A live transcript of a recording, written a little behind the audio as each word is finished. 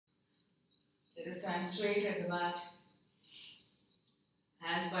Let us stand straight at the mat.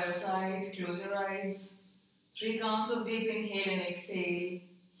 Hands by your side, close your eyes. 3 counts of deep inhale and exhale.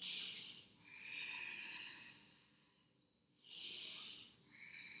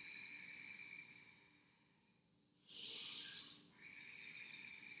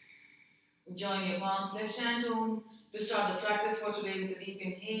 Join your palms, let's chant Om to start the practice for today with a deep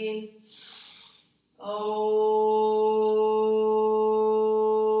inhale.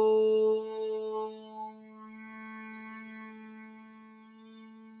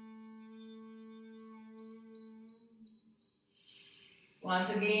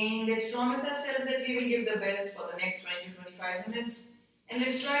 Once again, let's promise ourselves that we will give the best for the next 20 to 25 minutes. And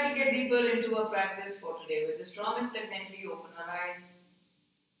let's try to get deeper into our practice for today. With this promise, let's gently open our eyes.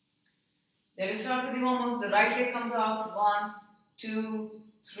 Let us start with the warm-up. The right leg comes out. 1, 2,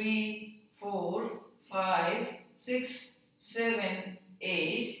 3, 4, 5, 6, 7,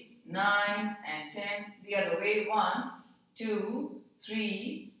 8, 9 and 10. The other way. 1, 2,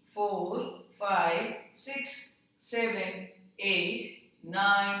 3, 4, 5, 6, 7, 8,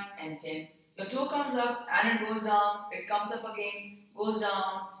 9 and 10. Your toe comes up and it goes down. It comes up again, goes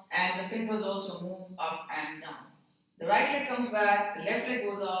down, and the fingers also move up and down. The right leg comes back, the left leg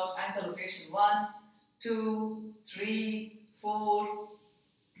goes out, ankle rotation. 1, 2, 3, 4,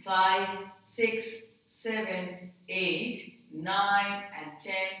 5, 6, 7, 8, 9 and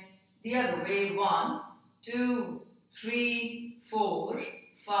 10. The other way. 1, 2, 3, 4,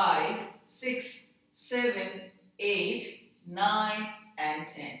 5, 6, 7, 8, 9 and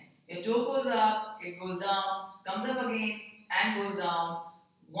 10. Your toe goes up, it goes down, comes up again and goes down.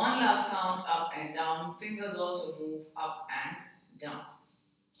 One last count, up and down. Fingers also move up and down.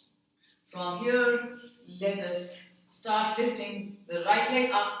 From here, let us start lifting the right leg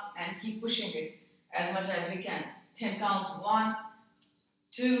up and keep pushing it as much as we can. 10 counts. 1,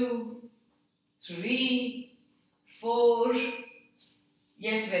 2, 3, 4.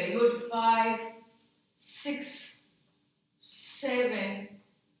 Yes, very good. 5, 6, 7,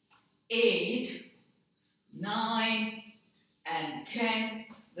 8, 9 and 10.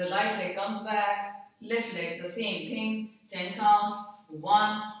 The right leg comes back, left leg the same thing. 10 counts.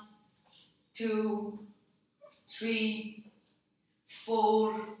 1, 2, 3,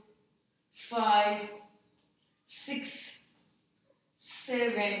 4, 5, 6,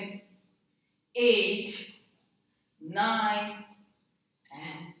 7, 8, 9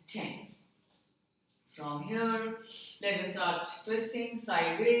 and 10. From here, let us start twisting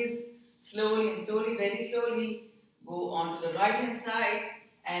sideways, slowly and slowly, very slowly. Go on to the right hand side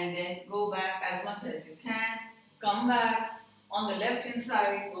and then go back as much as you can. Come back on the left hand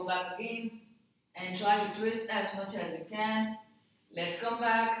side, go back again and try to twist as much as you can. Let's come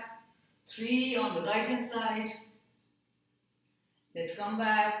back. 3 on the right hand side. Let's come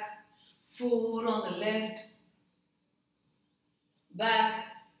back. 4 on the left. Back.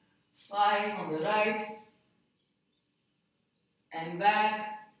 5 on the right. And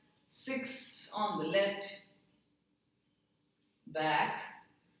back. 6 on the left. Back.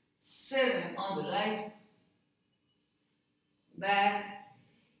 7 on the right. Back.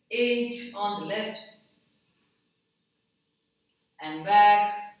 8 on the left. And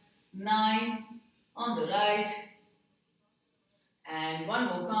back. 9 on the right. And one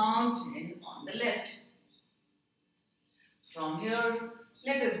more count in on the left. From here,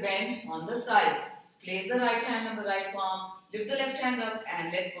 let us bend on the sides. Place the right hand on the right palm. Lift the left hand up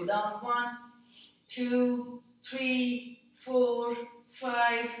and let's go down. 1, 2, 3, 4,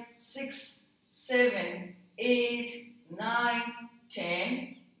 5, 6, 7, 8, 9,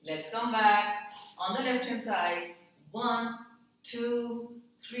 10. Let's come back on the left hand side. 1, 2,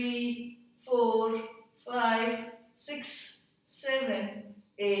 3, 4, 5, 6, 7,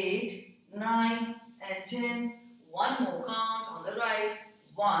 8, 9 and 10. One more count on the right.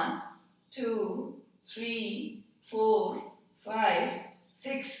 1, 2, 3, 4, 5,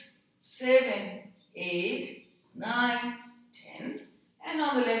 6, 7, 8, 9, 10. And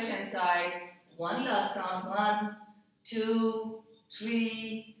on the left hand side, one last count. 1, 2,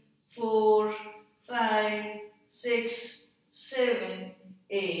 3, 4, 5, 6, 7,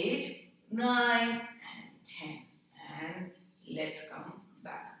 8, 9 and 10. And let's come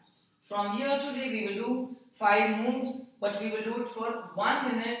back. From here today we will do 5 moves, but we will do it for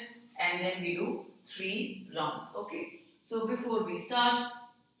 1 minute and then we do 3 rounds. Okay. So before we start,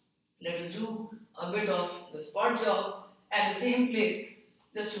 let us do a bit of the spot jog at the same place,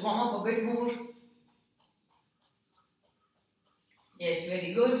 just to warm up a bit more. Yes,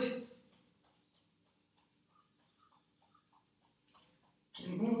 very good.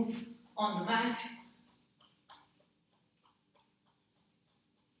 Move on the mat.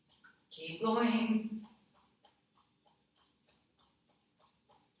 Keep going.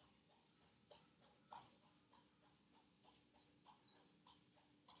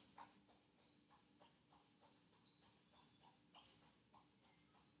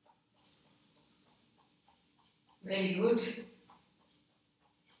 Very good.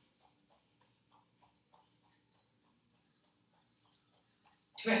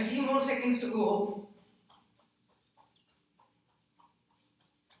 20 more seconds to go.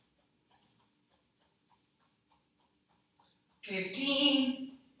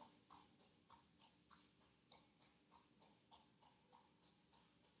 15.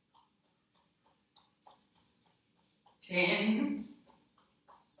 10.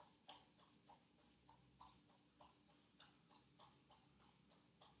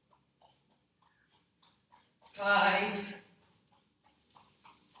 5.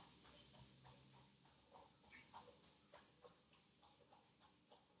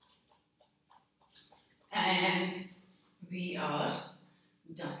 'And we are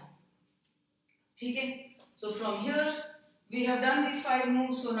done. Okay? So from here we have done these 5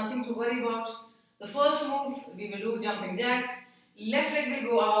 moves, so nothing to worry about. The first move we will do jumping jacks. Left leg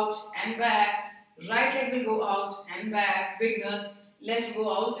will go out and back. Right leg will go out and back. Beginners, left go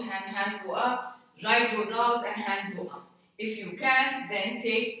out and hands go up. Right goes out and hands go up. If you can, then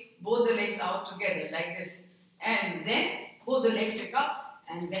take both the legs out together like this. And then both the legs stick up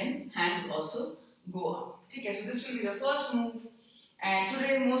and then hands will also go up. Okay, so this will be the first move. And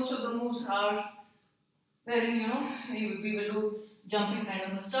today most of the moves are wherein, we will do jumping kind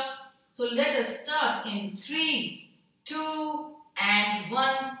of stuff. So let us start in 3, 2, and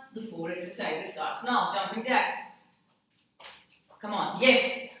 1. The 4 exercises starts now. Jumping jacks. Come on.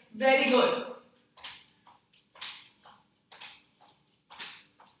 Yes. Very good.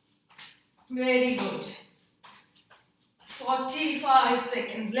 Very good. 45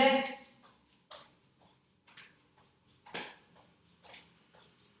 seconds left.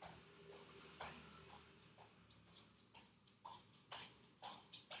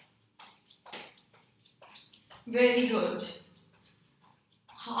 Very good.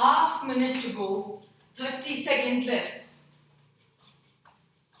 Half minute to go. 30 seconds left.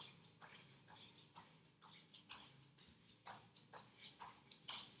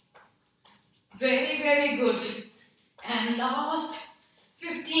 Very, very good. And last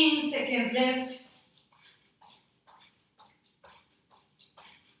 15 seconds left.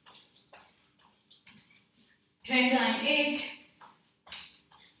 10, 9, 8,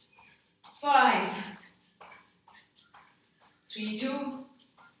 5, 3, 2,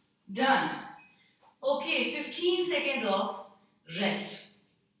 done. Okay, 15 seconds of rest.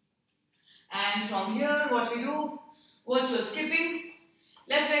 And from here, what we do, virtual skipping,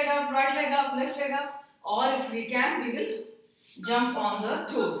 left leg up, right leg up, left leg up, or if we can, we will jump on the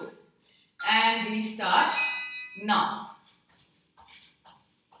toes. And we start now.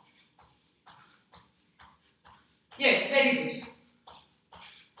 Yes, very good.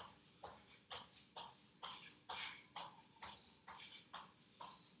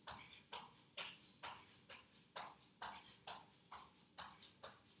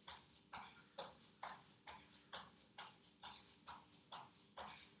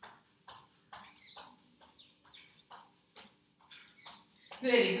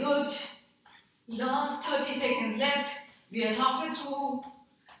 Very good. Last 30 seconds left. We are halfway through.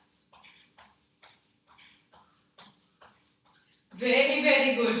 Very,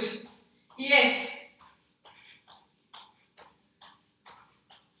 very good. Yes.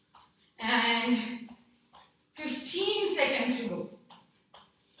 And 15 seconds to go.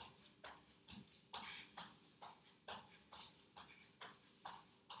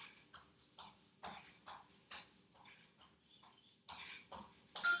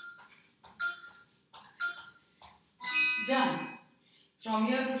 Done. From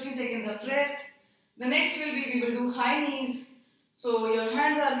here, 15 seconds of rest. The next will be, we will do high knees. So your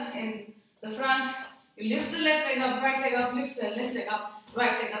hands are in the front. You lift the left leg up, right leg up, lift the left leg up,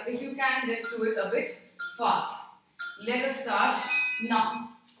 right leg up. If you can, let's do it a bit fast. Let us start now.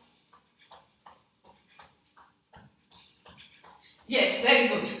 Yes, very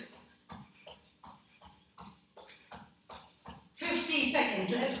good. 50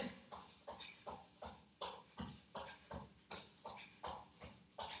 seconds left.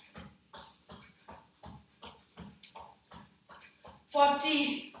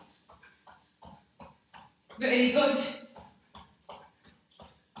 40. Very good.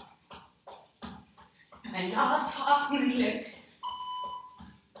 And last half minute left.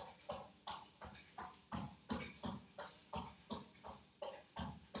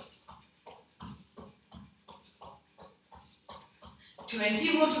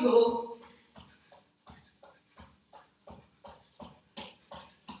 $20 more to go.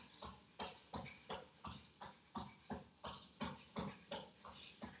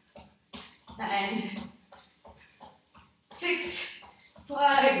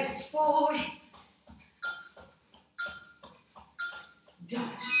 5, 4. Done.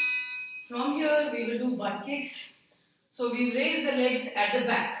 From here we will do butt kicks. So we raise the legs at the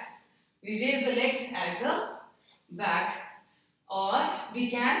back. We raise the legs at the back, or we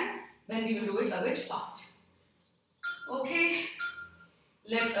can, then we will do it a bit fast. Okay,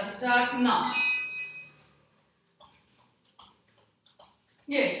 let us start now.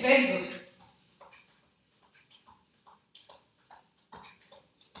 Yes, very good.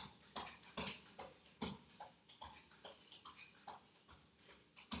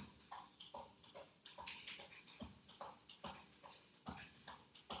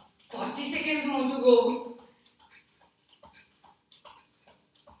 Seconds more to go.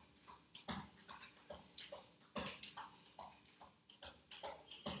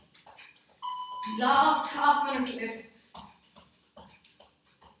 Last half minute left.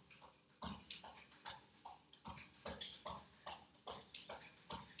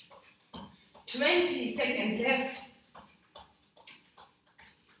 Twenty seconds left.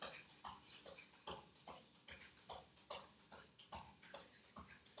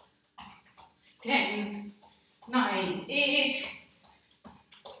 10, 9, 8,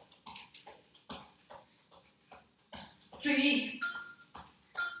 3,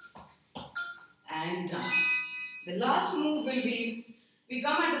 and done. The last move will be, we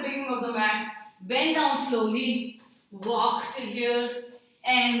come at the beginning of the mat, bend down slowly, walk till here,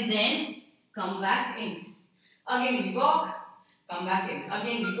 and then come back in. Again we walk, come back in.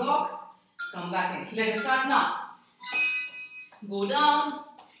 Again we walk, come back in. Let us start now. Go down,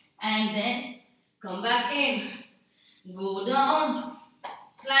 and then come back in. Go down,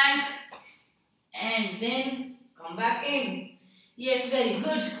 plank, and then come back in. Yes, very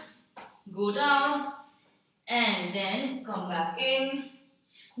good. Go down, and then come back in.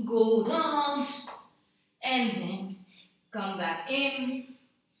 Go down, and then come back in.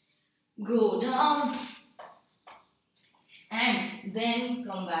 Go down, and then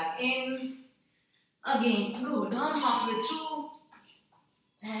come back in. Again, go down halfway through,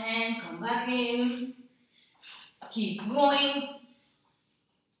 and come back in. Keep going.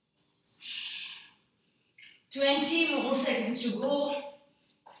 20 more seconds to go.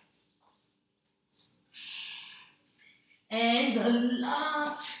 And the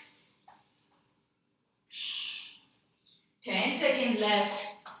last 10 seconds left.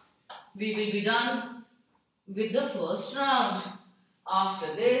 We will be done with the first round.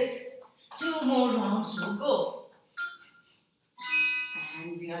 After this, 2 more rounds to go.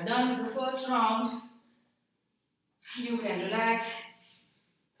 And we are done with the first round. You can relax.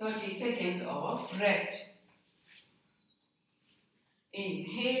 30 seconds of rest.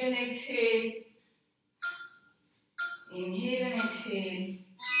 Inhale and exhale. Inhale and exhale.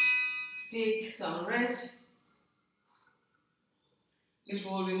 Take some rest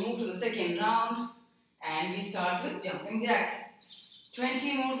before we move to the second round, and we start with jumping jacks.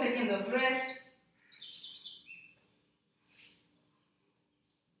 20 more seconds of rest.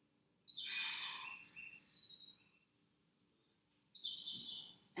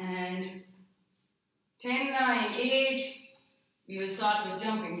 And 10, 9, 8. We will start with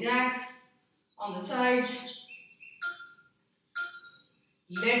jumping jacks on the sides.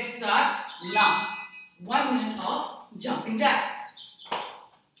 Let's start now. 1 minute of jumping jacks.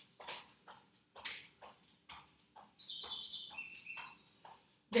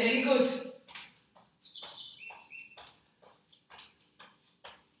 Very good.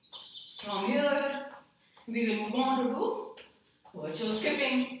 From here, we will move on to do virtual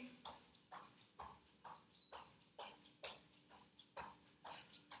skipping.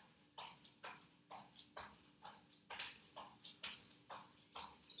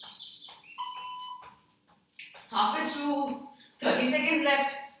 Halfway through, 30 seconds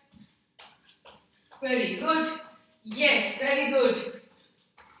left. Very good. Yes, very good.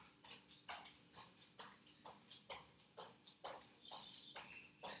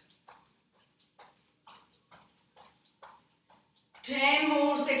 Ten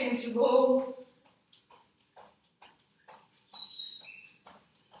more seconds to go.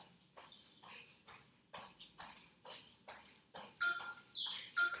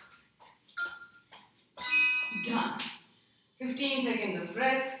 Done. 15 seconds of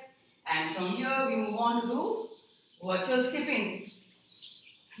rest, and from here we move on to do virtual skipping.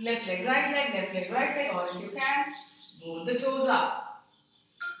 Left leg, right leg, left leg, right leg, or if you can, move the toes up.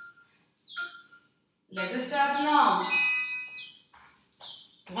 Let us start now.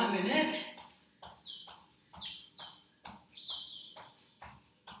 1 minute.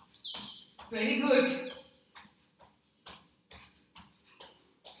 Very good.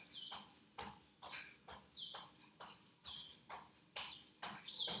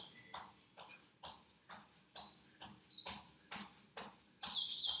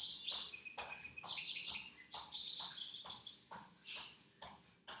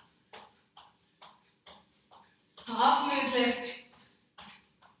 left.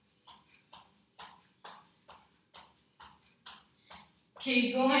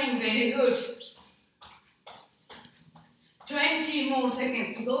 Keep going, very good. 20 more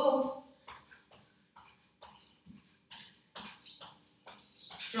seconds to go.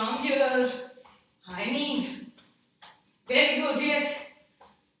 From here, high knees. Very good, yes.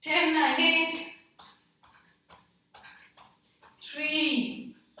 10, 9, 8.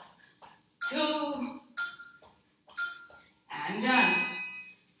 3, 2, and done.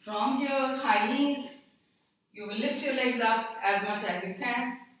 From here, high knees. You will lift your legs up as much as you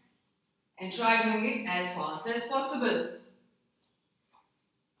can and try doing it as fast as possible.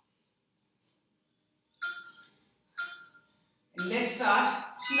 And let's start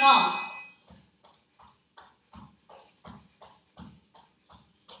now.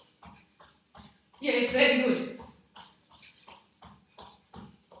 Yes, very good.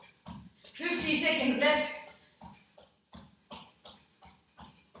 50 seconds left.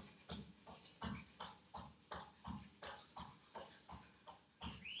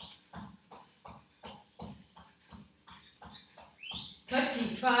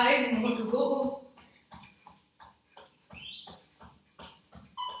 Five more to go.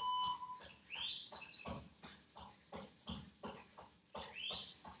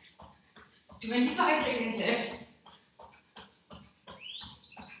 $25 seconds left.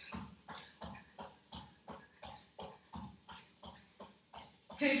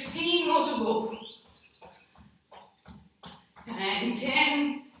 $15 more to go. And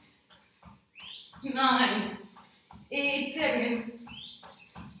 10, 9, 8, 7,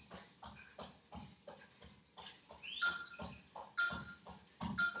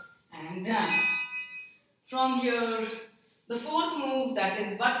 and done. From here, the fourth move, that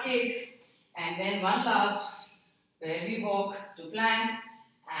is butt kicks, and then one last where we walk to plank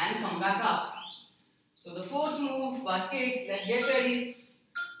and come back up. So the fourth move, butt kicks, let's get ready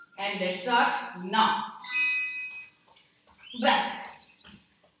and let's start now. Back.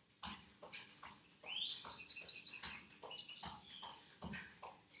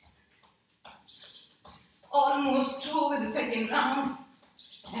 Almost through with the second round.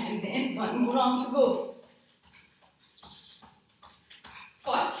 And then one more round to go.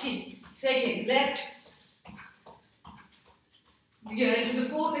 40 seconds left. We are into the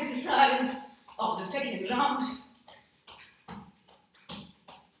fourth exercise of the second round.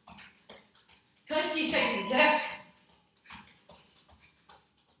 30 seconds left.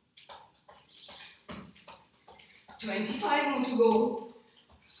 $25 more to go.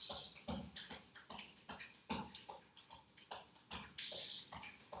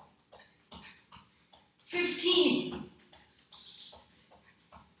 15.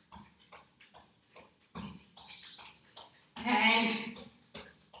 And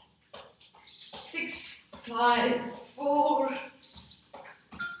 6, 5, 4.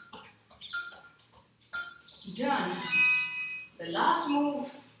 Done. The last move,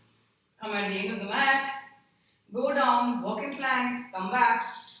 come at the end of the mat, go down, walk in plank, come back,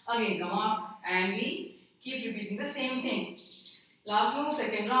 again come up, and we keep repeating the same thing. Last move,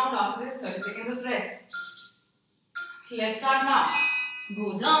 second round, after this 30 seconds of rest. Let's start now.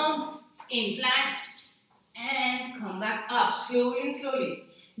 Go down, in plank, and come back up, slowly and slowly.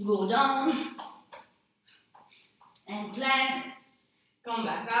 Go down, and plank, come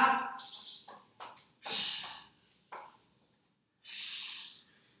back up.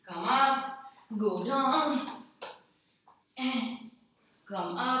 Come up, go down, and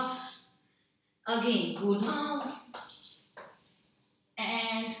come up. Again, go down,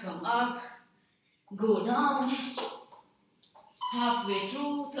 and come up. Go down. Halfway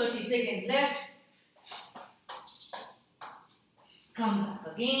through, 30 seconds left. Come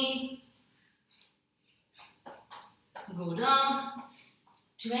back again. Go down.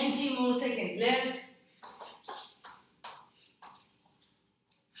 20 more seconds left.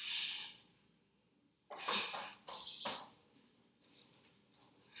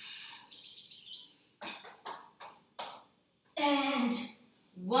 And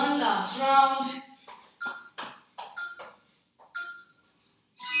one last round.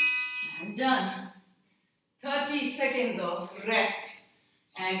 And done. 30 seconds of rest.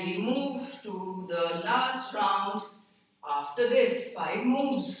 And we move to the last round. After this, 5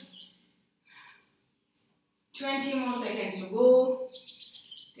 moves. 20 more seconds to go.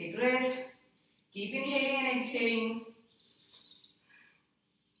 Take rest. Keep inhaling and exhaling.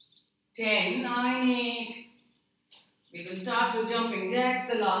 10, 9, 8. We will start with jumping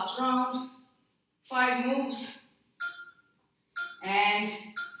jacks, the last round. 5 moves. And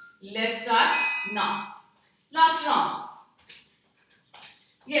let's start now. Last round.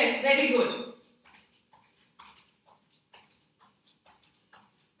 Yes, very good.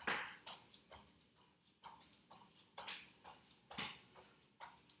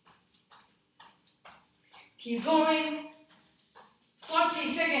 Keep going.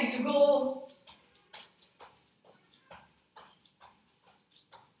 40 seconds to go.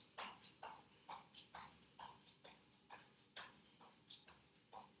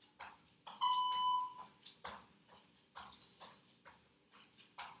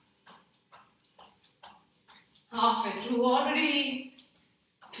 Halfway through already.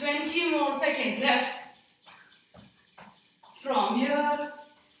 20 more seconds left. From here,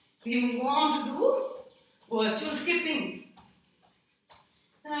 we move on to do virtual skipping.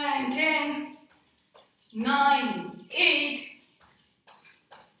 And 10, 9, 8.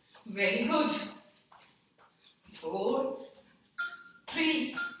 Very good. 4,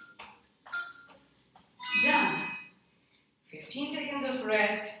 3. Done. 15 seconds of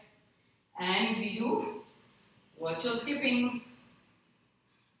rest. And we do virtual skipping.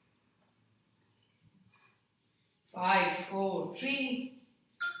 5, 4, 3.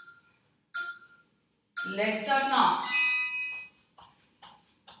 Let's start now.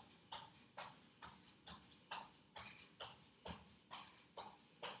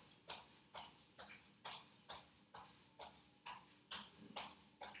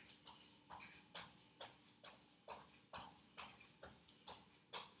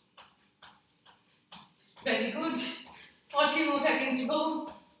 Very good. 40 more seconds to go.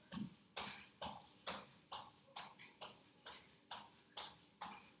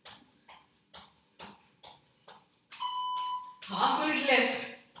 Half minute left.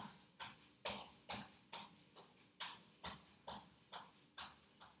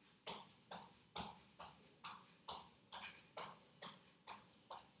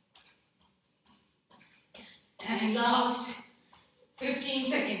 And last 15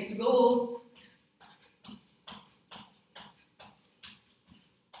 seconds to go.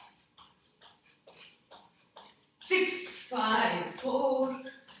 6, 5, 4.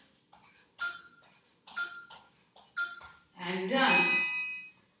 And done.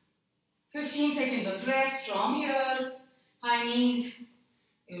 15 seconds of rest from here. High knees.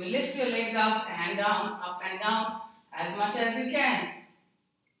 You will lift your legs up and down as much as you can.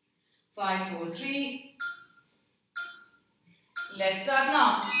 5, 4, 3. Let's start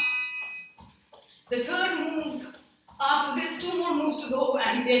now. The third move, after this, 2 more moves to go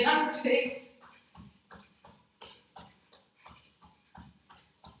and we are done for today.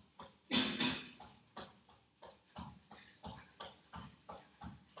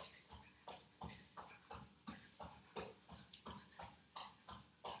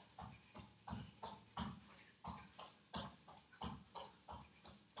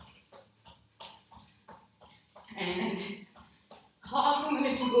 And half a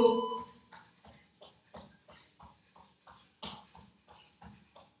minute to go.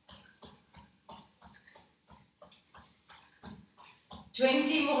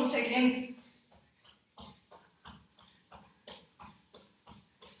 Twenty more seconds.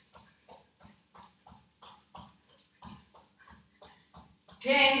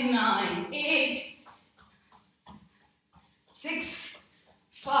 Ten, 9, 8, 6,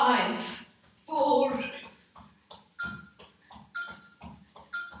 5, 4.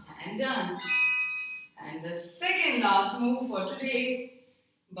 And done. And the second last move for today,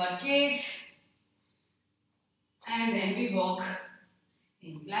 butt kicks, and then we walk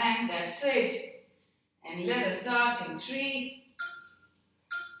in plank. That's it. And let us start in 3.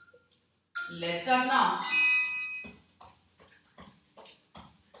 Let's start now.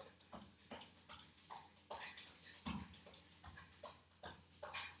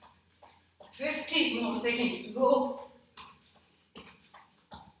 Fifty more seconds to go.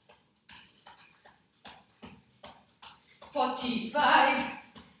 45.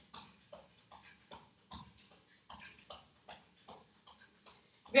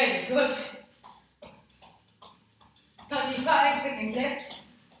 Very good. 35 seconds left.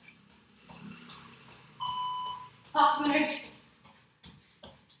 Half minute.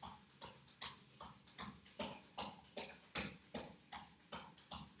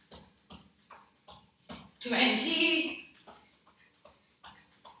 20.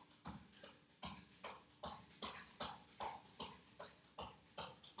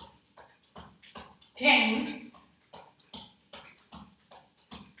 10.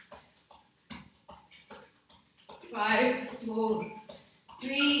 5, 4,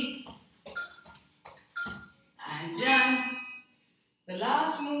 3. And done. The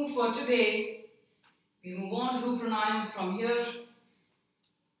last move for today. We move on to do pranayams from here.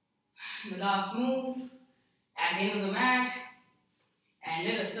 The last move at the end of the mat. And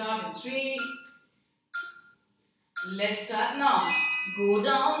let us start in 3. Let's start now. Go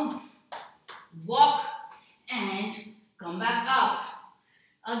down, walk, and come back up.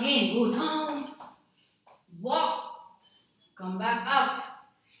 Again, go down, walk, come back up,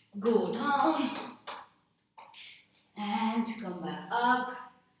 go down, and come back up,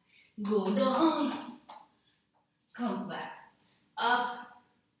 go down, come back up,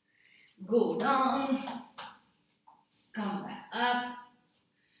 go down, come back up,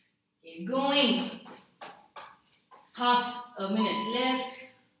 keep going. Half a minute left.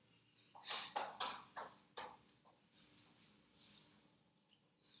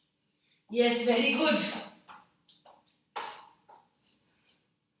 Yes, very good.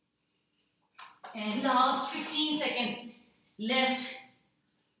 And last 15 seconds left.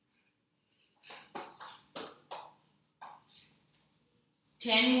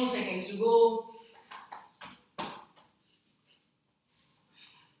 Ten more seconds to go.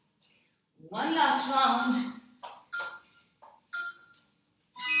 One last round.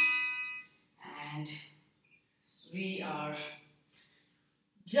 And we are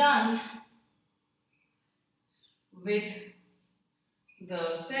done with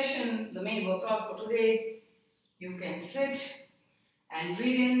the session, the main workout for today. You can sit and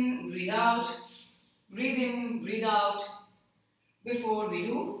breathe in, breathe out, breathe in, breathe out before we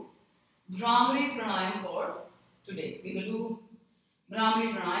do Bhramari Pranayam for today. We will do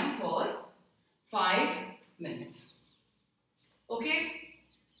Bhramari Pranayam for 5 minutes. Okay?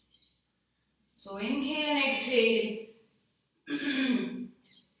 So inhale and exhale.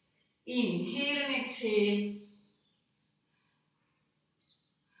 Inhale and exhale.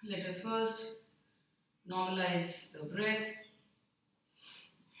 Let us first normalize the breath.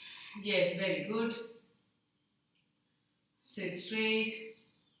 Yes, very good. Sit straight.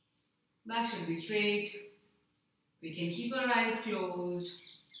 Back should be straight. We can keep our eyes closed.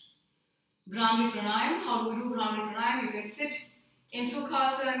 Bhramari Pranayam. How do we do Bhramari Pranayam? You can sit in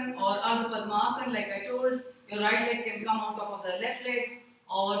Sukhasana or Ardha Padmasana, like I told. Your right leg can come on top of the left leg,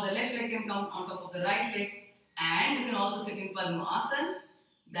 or the left leg can come on top of the right leg. And you can also sit in Padmasana,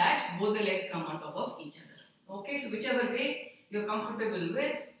 that both the legs come on top of each other. Okay, so whichever way you're comfortable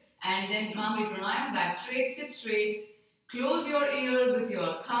with. And then Bhramari Pranayam, back straight, sit straight. Close your ears with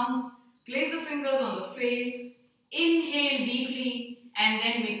your thumb. Place the fingers on the face. Inhale deeply and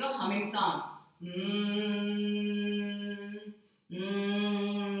then make a humming sound.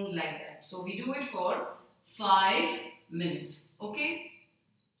 Like that. So we do it for 5 minutes. Okay?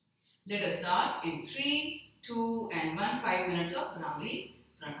 Let us start in 3, 2 and 1. 5 minutes of Bhramari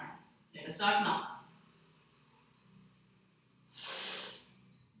Pranayam. Let us start now.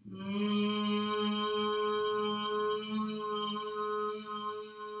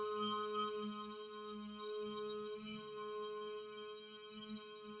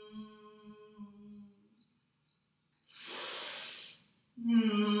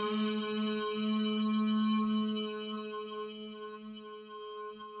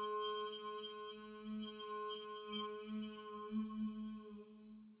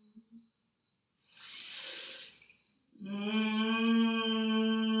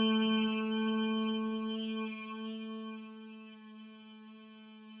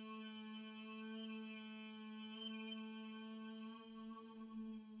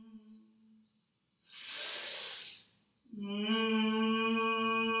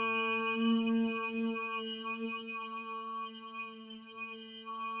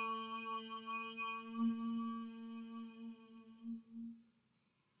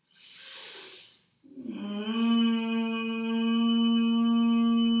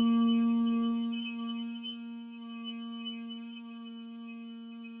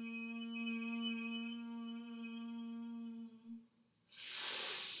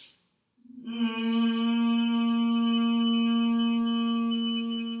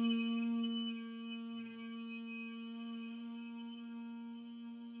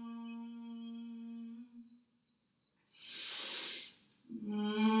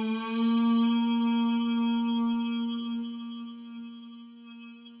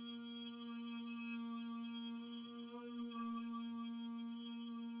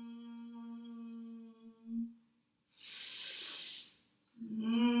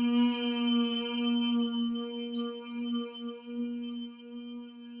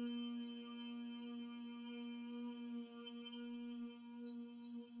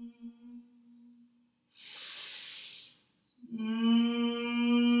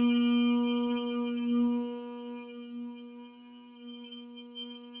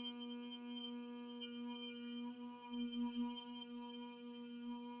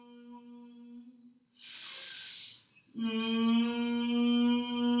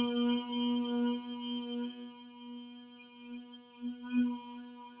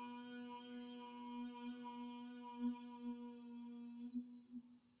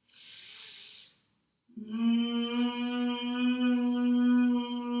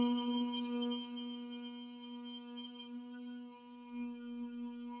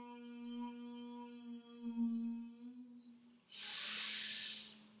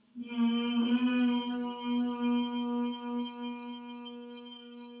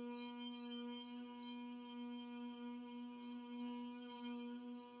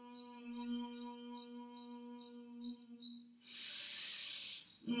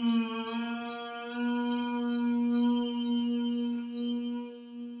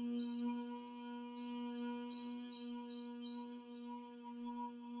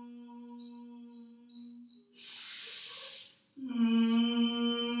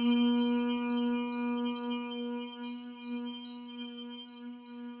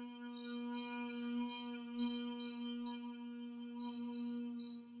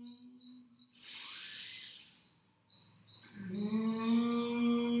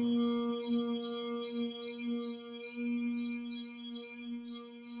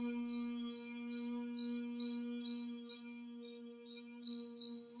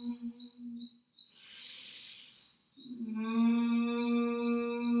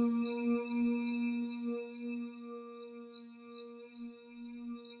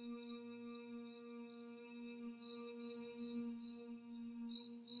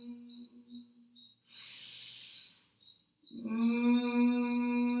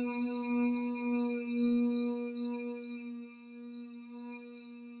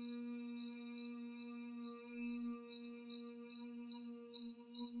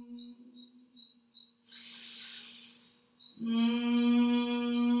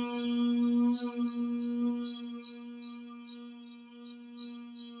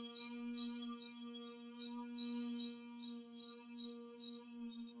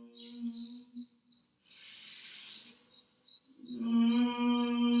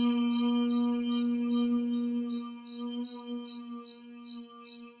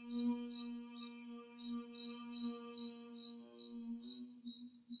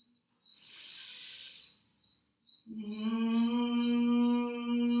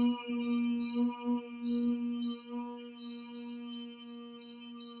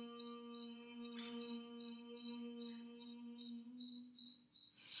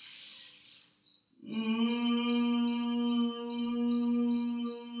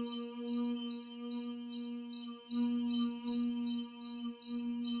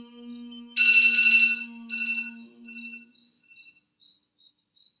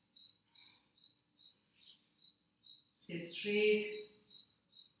 Sit straight.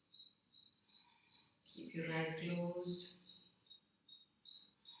 Keep your eyes closed.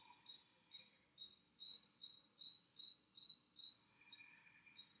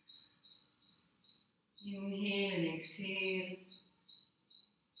 Inhale and exhale.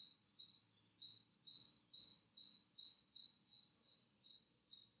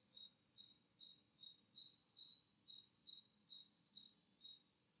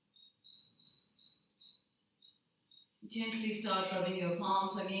 Gently start rubbing your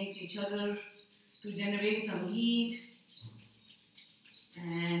palms against each other to generate some heat,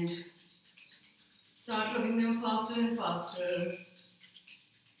 and start rubbing them faster and faster.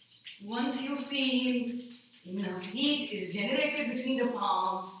 Once you feel enough heat is generated between the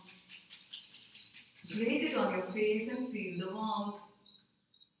palms, place it on your face and feel the warmth.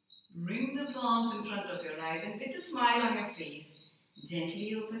 Bring the palms in front of your eyes and with a smile on your face,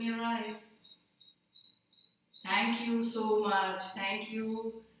 gently open your eyes. Thank you so much. Thank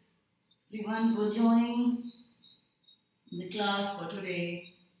you everyone for joining the class for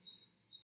today.